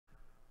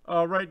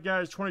All right,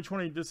 guys,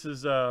 2020. This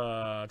is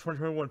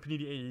 2021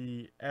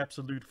 Panini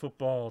Absolute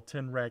Football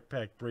 10 rack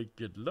pack break.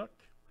 Good luck.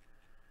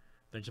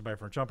 Thanks everybody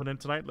for jumping in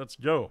tonight. Let's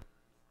go.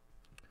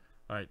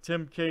 All right,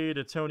 Tim K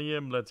to Tony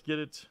M. Let's get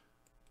it.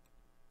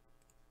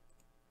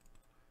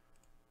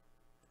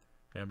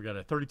 And we got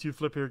a 32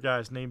 flip here,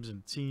 guys. Names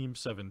and teams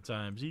 7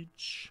 times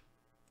each.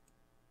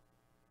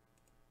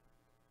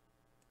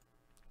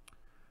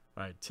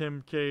 All right,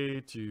 Tim K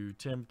to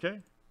Tim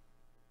K.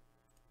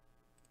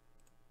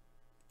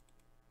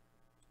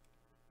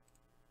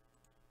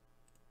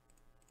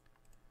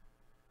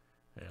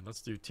 And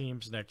let's do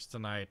teams next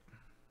tonight.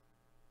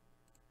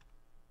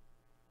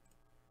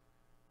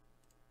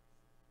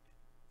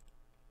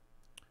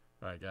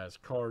 All right, guys.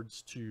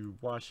 Cards to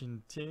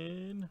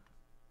Washington.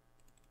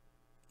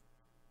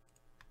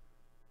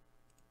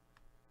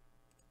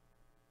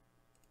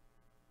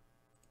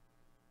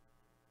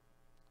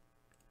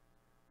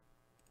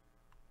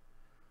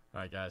 All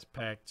right, guys.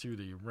 Pack to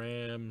the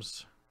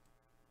Rams.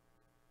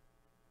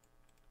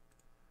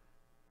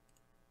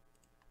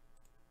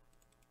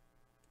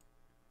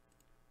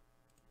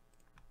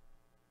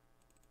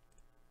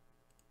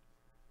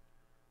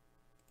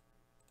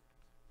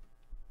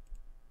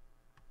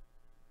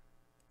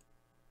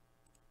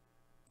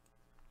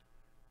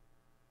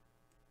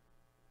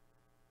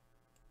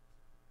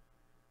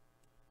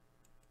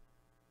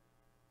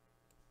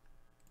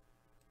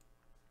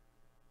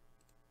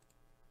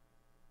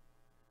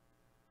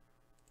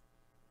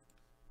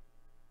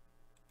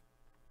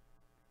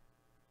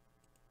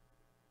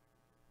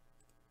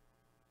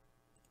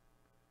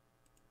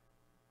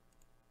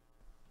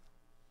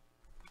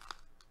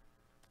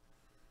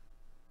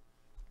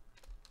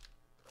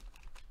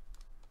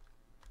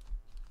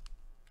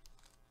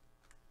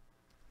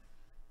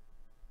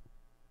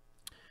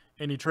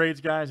 Any trades,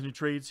 guys? Any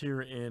trades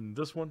here in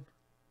this one?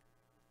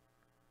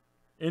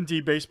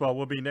 NT Baseball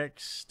will be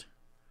next.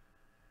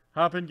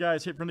 Hop in,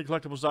 guys. Hit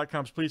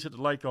printingcollectibles.com. Please hit the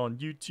like on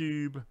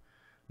YouTube.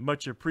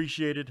 Much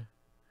appreciated.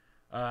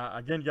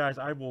 Again, guys,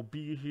 I will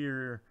be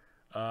here,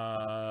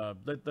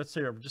 let's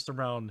say just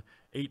around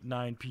 8,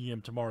 9 p.m.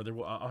 tomorrow.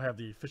 I'll have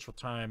the official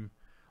time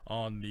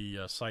on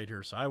the site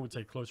here, so I would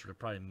say closer to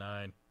probably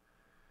 9.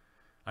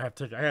 I have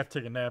to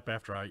take a nap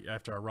after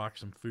I rock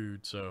some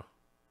food, so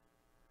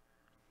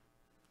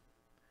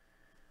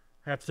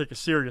I have to take a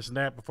serious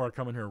nap before I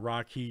come in here and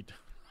rock heat.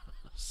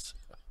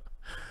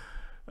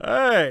 All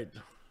right.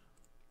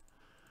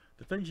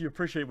 The things you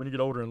appreciate when you get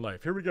older in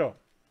life. Here we go.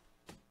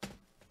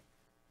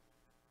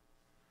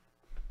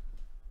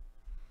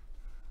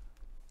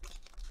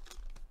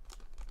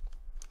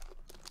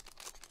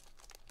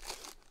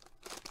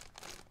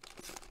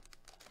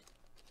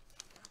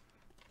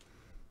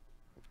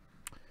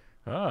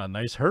 Ah,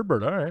 nice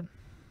Herbert. All right.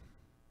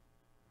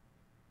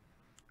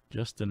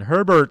 Justin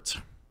Herbert.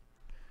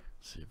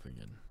 Let's see if we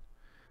can.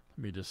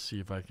 Let me just see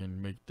if I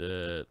can make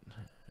that.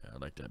 Yeah, I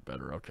like that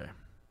better. Okay.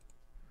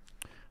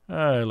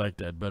 I like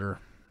that better.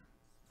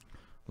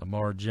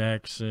 Lamar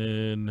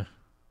Jackson.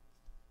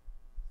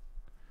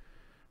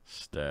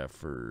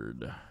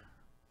 Stafford.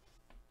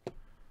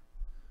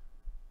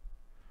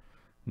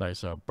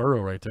 Nice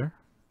Burrow right there.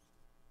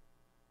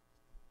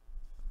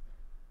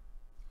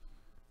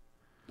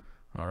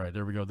 All right,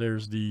 there we go.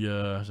 There's the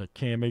is that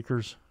Cam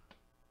Akers?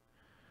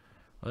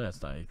 Oh,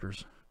 that's not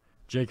Akers.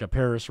 Jacob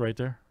Harris right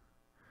there.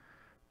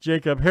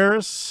 Jacob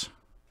Harris.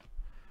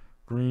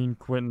 Green,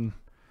 Quentin.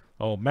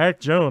 Oh, Mac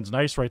Jones.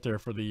 Nice right there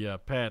for the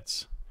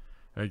Pats.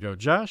 There you go.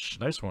 Josh.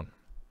 Nice one.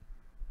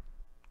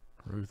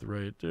 Ruth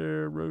right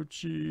there.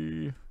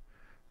 Rochi.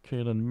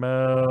 Kalen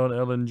Mount.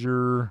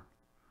 Ellinger.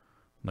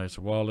 Nice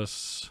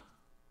Wallace.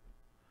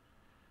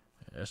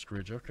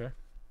 Eskridge. Okay.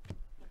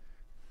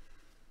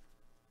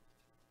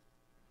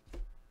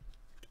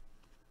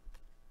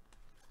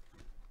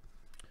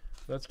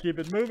 Let's keep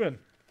it moving.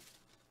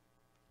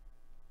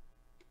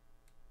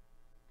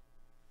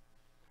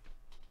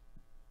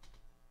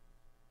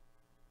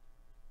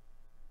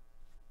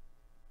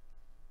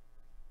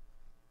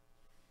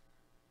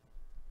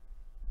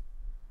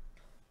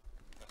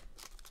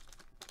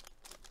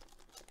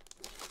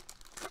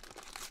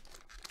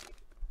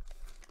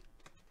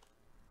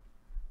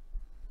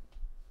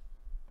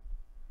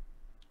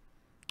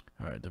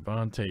 All right,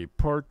 Devontae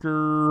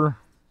Parker.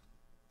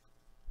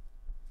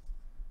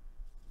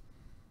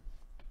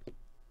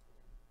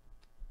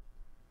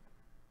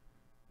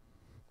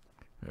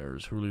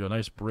 There's Julio.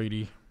 Nice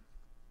Brady.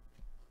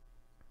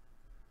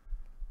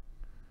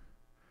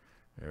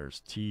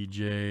 There's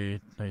TJ.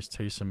 Nice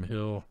Taysom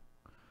Hill.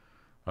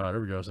 There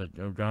we go. Is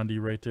that Gandhi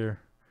right there?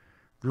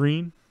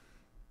 Green.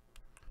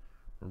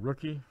 A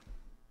rookie.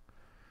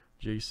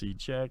 J.C.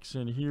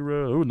 Jackson.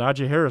 Hero. Oh,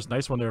 Najee Harris.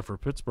 Nice one there for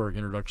Pittsburgh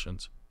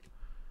introductions.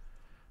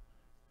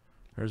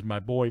 There's my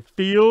boy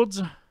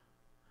Fields.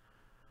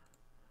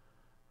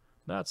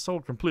 Not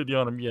sold completely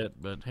on him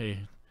yet, but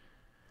hey,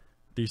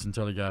 decent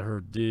until he got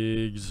hurt.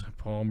 Diggs,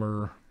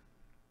 Palmer,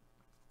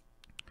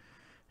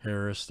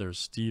 Harris. There's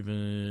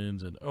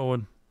Stevens and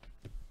Owen.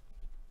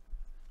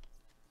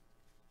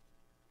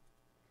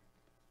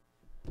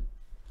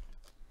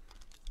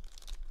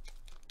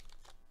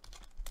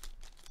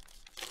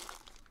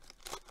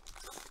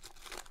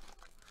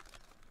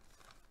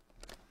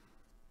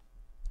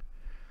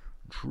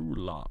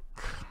 Lock.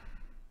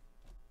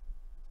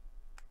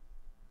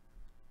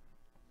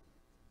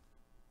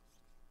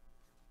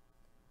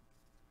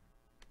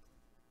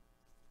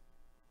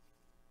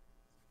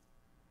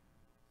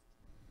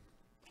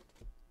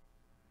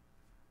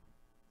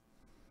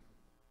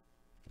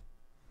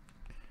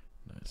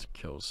 Nice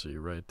Kelsey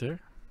right there.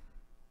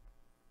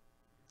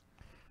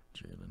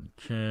 Jalen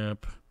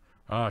Camp.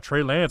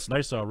 Trey Lance.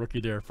 Nice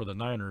rookie there for the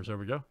Niners. There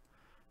we go.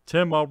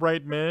 Tim, all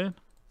right, man.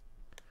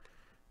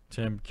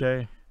 Tim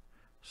K.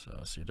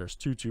 So, see, there's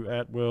Tutu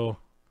Atwell.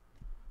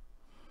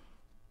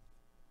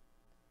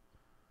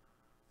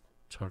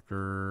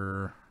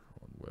 Tucker.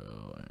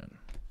 Well, and.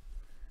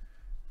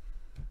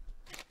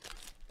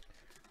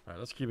 All right,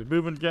 let's keep it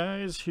moving,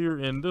 guys. Here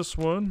in this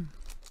one.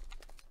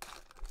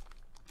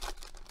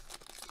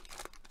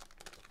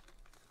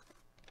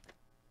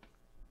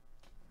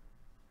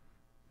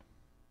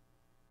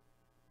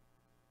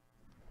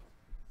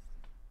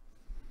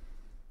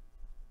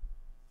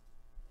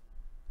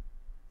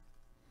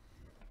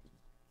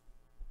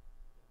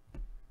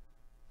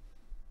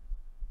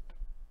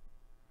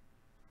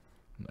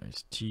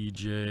 Nice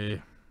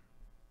TJ.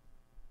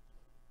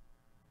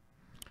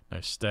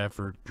 Nice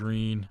Stafford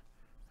Green.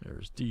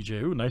 There's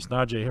DJ. Ooh, nice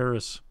Najee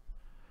Harris.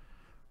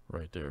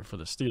 Right there for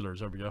the Steelers.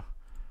 There we go.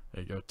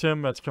 There you go.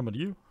 Tim, that's coming to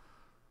you.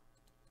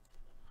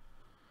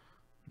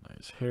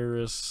 Nice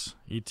Harris.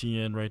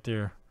 ETN right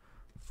there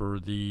for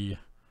the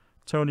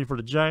Tony for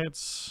the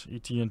Giants.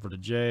 ETN for the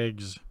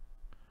Jags.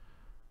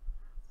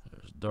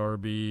 There's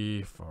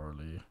Darby.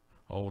 Farley.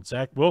 Old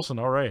Zach Wilson.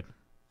 All right.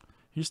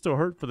 He's still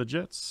hurt for the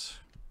Jets.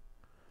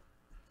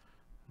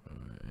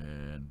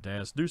 And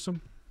Daz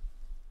Newsome.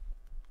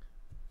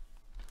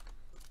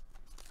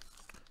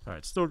 All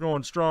right, still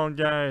going strong,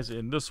 guys,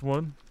 in this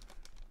one.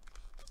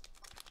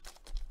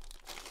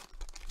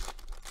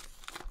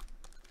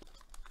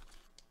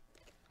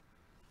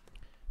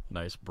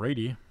 Nice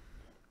Brady.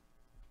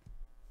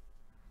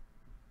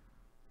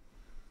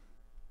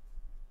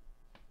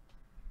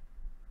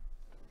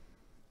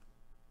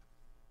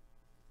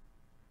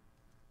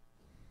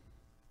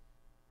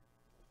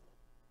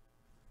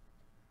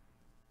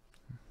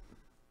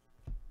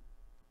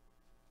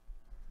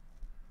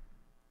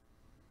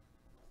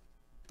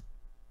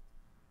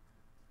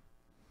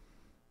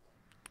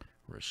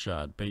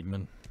 Rashad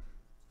Bateman.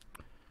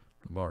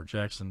 Lamar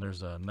Jackson.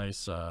 There's a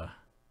nice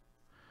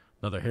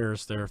another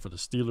Harris there for the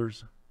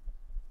Steelers.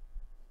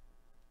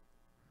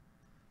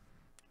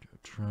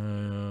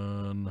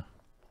 Tryon.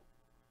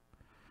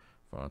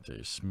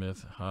 Vontae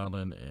Smith,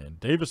 Holland, and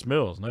Davis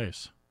Mills.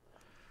 Nice.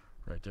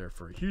 Right there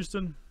for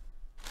Houston.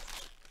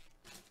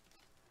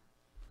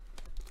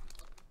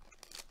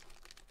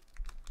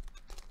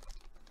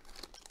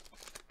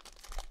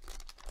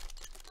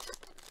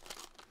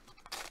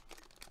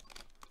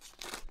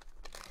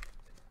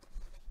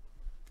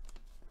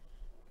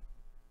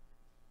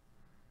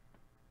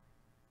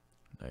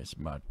 Nice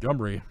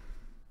Montgomery.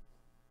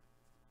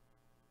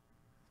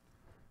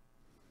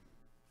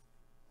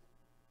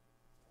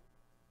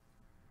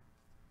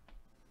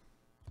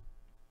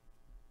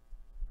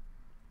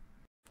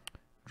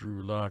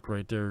 Drew Lock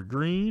right there,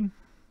 green.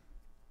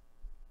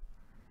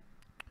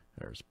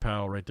 There's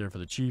Powell right there for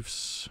the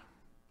Chiefs.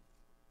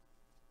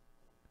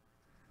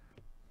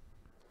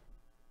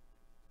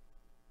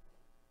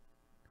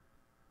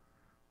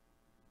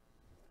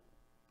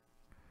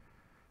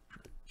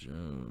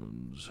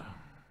 Jones.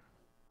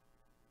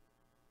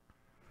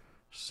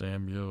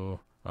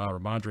 Samuel.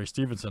 Ramondre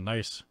Stevenson.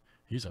 Nice.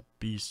 He's a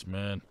beast,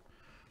 man.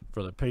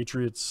 For the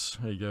Patriots.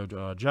 There you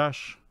go,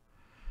 Josh.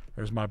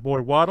 There's my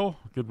boy Waddle.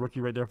 Good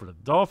rookie right there for the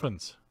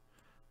Dolphins.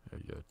 There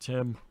you go,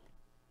 Tim.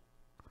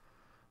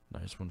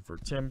 Nice one for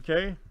Tim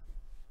K.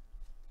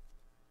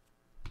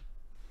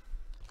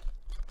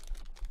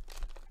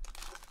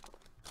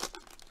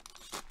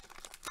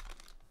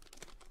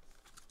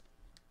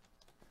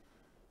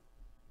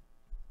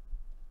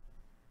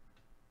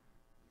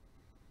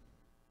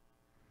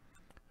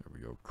 There we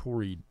go,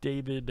 Corey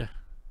David.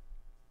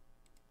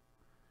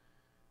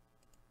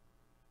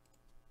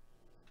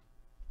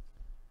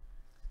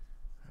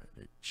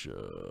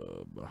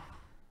 Chubb.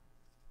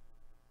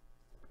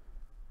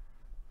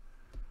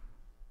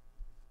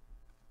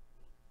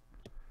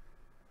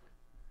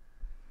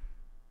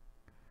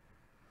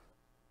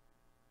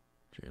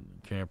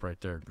 Jalen Camp right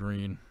there,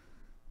 green.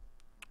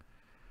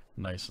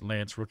 Nice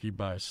Lance rookie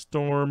by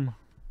Storm.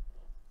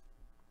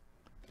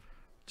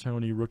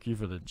 Tony rookie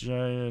for the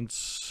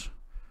Giants.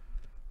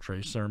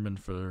 Trey Sermon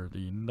for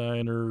the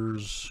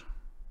Niners.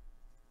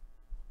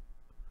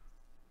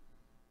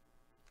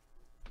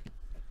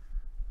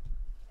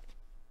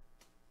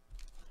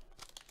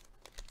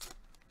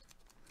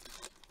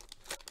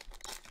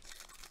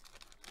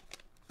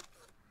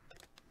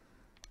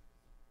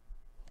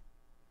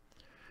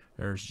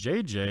 There's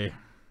JJ.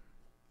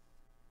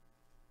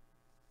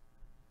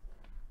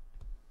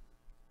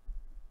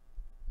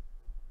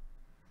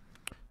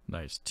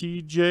 Nice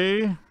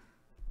TJ.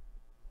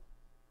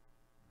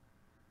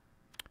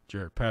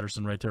 Jared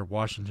Patterson right there,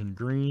 Washington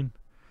green.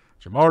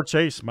 Jamar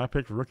Chase, my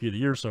pick for rookie of the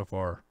year so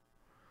far.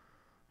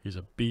 He's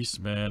a beast,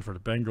 man, for the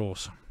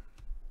Bengals.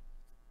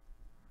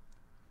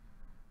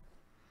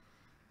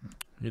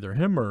 Either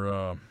him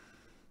or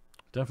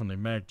definitely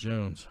Mac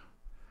Jones.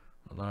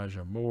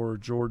 Elijah Moore,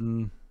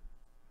 Jordan.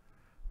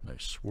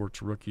 Nice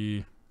Schwartz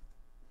rookie.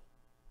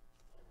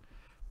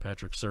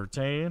 Patrick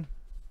Surtain.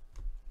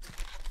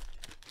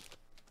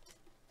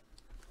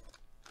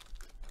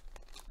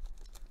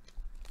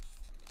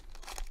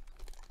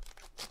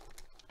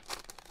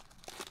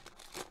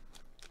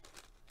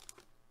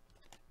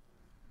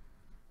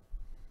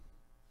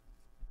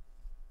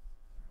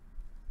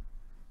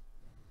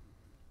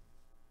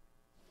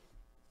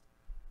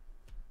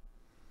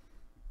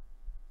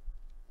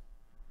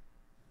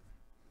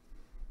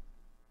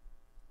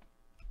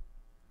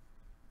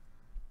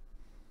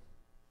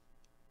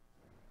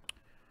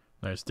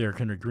 Nice Derrick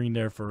Henry green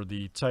there for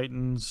the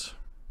Titans.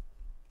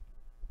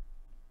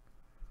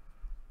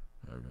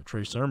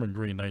 Trey Sermon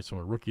green, nice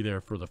one. Rookie there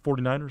for the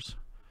 49ers.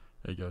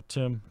 There you go,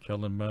 Tim.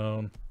 Kellen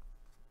Mound.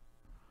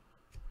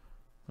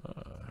 There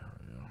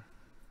we go.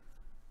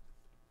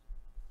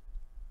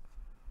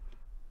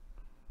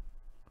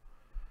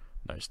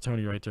 Nice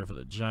Tony right there for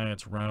the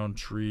Giants.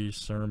 Roundtree,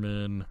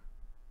 Sermon.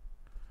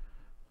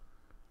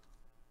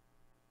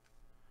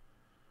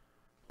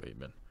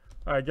 Bateman.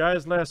 All right,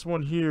 guys, last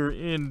one here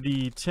in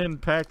the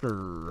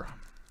 10-packer.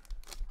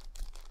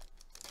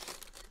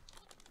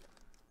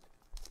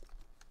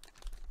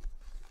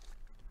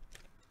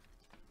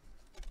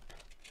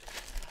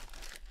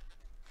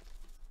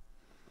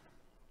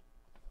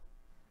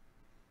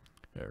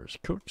 There's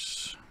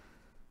Cooks.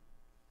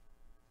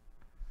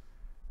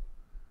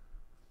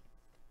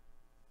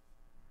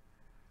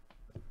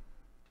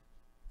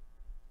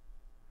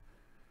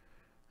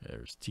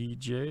 There's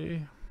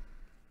TJ.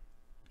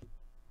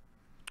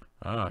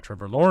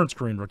 Trevor Lawrence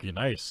green rookie.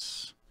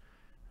 Nice.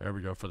 There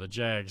we go for the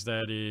Jags.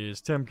 That is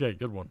Tim K.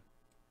 Good one.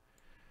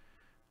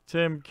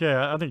 Tim K.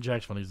 I think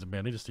Jacksonville needs the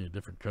man. They just need a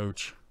different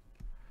coach.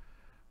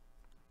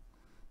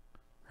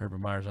 Herbert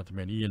Myers not the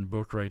man. Ian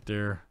Book right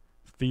there.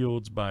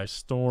 Fields by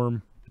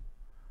Storm.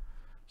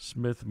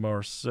 Smith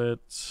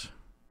Marset.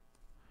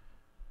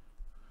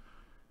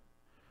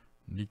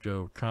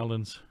 Nico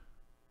Collins.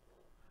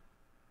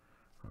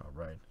 All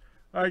right.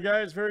 All right,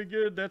 guys, very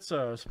good. That's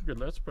good.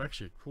 That's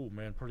actually a cool,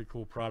 man. Pretty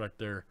cool product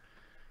there.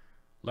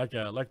 Like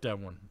that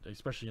one,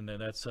 especially in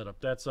that setup.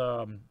 That's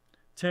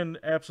 10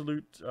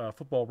 absolute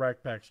football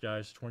rack packs,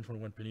 guys.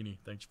 2021 Panini.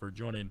 Thanks for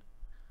joining.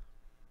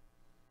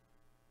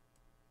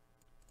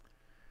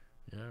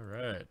 Yeah,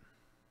 right.